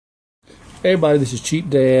Hey everybody, this is Cheap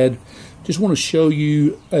Dad. Just want to show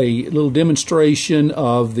you a little demonstration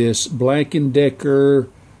of this Black & Decker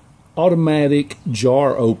automatic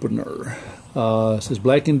jar opener. It says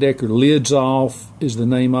Black & Decker Lids Off is the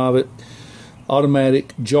name of it.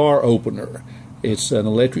 Automatic jar opener. It's an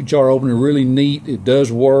electric jar opener, really neat. It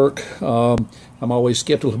does work. I'm always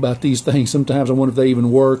skeptical about these things. Sometimes I wonder if they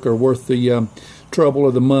even work or worth the trouble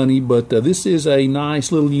or the money, but this is a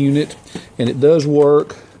nice little unit, and it does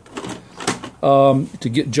work. To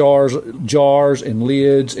get jars and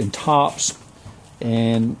lids and tops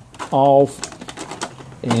and off,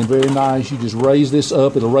 and very nice. You just raise this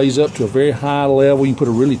up. It'll raise up to a very high level. You can put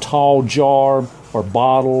a really tall jar or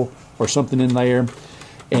bottle or something in there,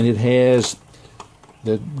 and it has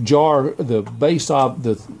the jar, the base of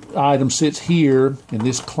the item sits here, and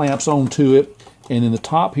this clamps onto it, and then the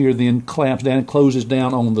top here then clamps down and closes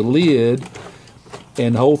down on the lid,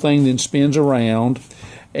 and the whole thing then spins around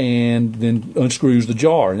and then unscrews the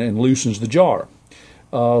jar and loosens the jar,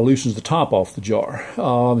 loosens the top off the jar.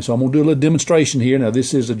 So I'm going to do a little demonstration here. Now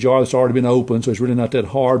this is a jar that's already been opened, so it's really not that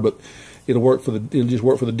hard, but it'll just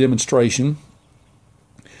work for the demonstration.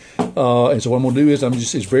 And so what I'm going to do is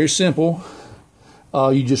it's very simple.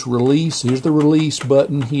 You just release. Here's the release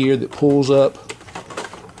button here that pulls up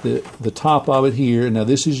the top of it here. Now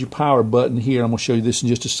this is your power button here. I'm going to show you this in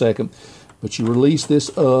just a second. But you release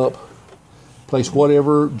this up. Place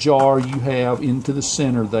whatever jar you have into the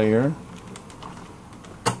center there,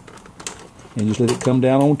 and just let it come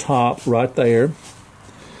down on top right there.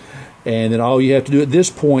 And then all you have to do at this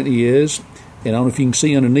point is, and I don't know if you can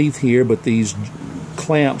see underneath here, but these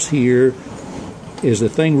clamps here, as the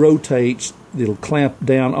thing rotates, it'll clamp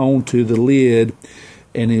down onto the lid,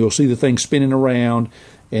 and you'll see the thing spinning around,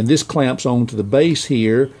 and this clamps onto the base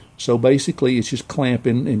here. So basically it's just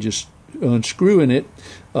clamping and just unscrewing it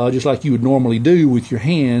just like you would normally do with your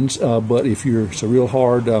hands, but if it's a real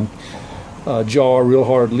hard jar, real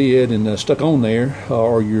hard lid, and stuck on there,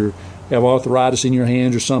 or you have arthritis in your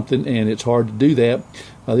hands or something and it's hard to do that,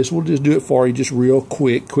 this will just do it for you, just real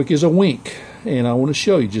quick as a wink. And I want to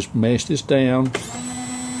show you, just mash this down. I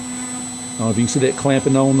don't know if you can see that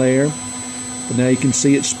clamping on there, but now you can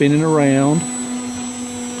see it spinning around,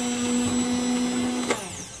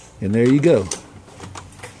 and there you go.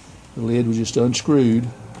 The lid was just unscrewed.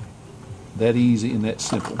 That easy and that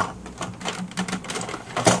simple.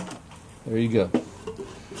 There you go.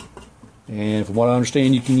 And from what I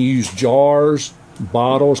understand, you can use jars,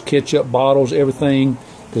 bottles, ketchup bottles, everything,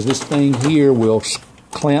 because this thing here will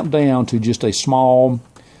clamp down to just a small,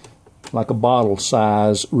 like a bottle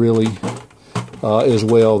size, really, as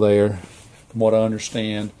well there, from what I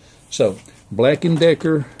understand. So, Black &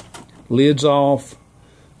 Decker, Lids Off,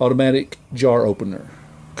 automatic jar opener.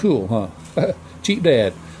 Cool, huh? Cheap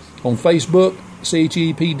Dad. On Facebook,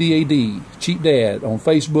 Cheapdad. Cheap Dad on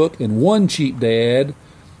Facebook, and Onecheapdad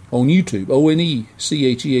on YouTube. Onecheapdad.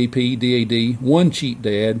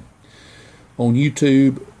 Onecheapdad on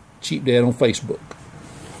YouTube. Cheap Dad on Facebook.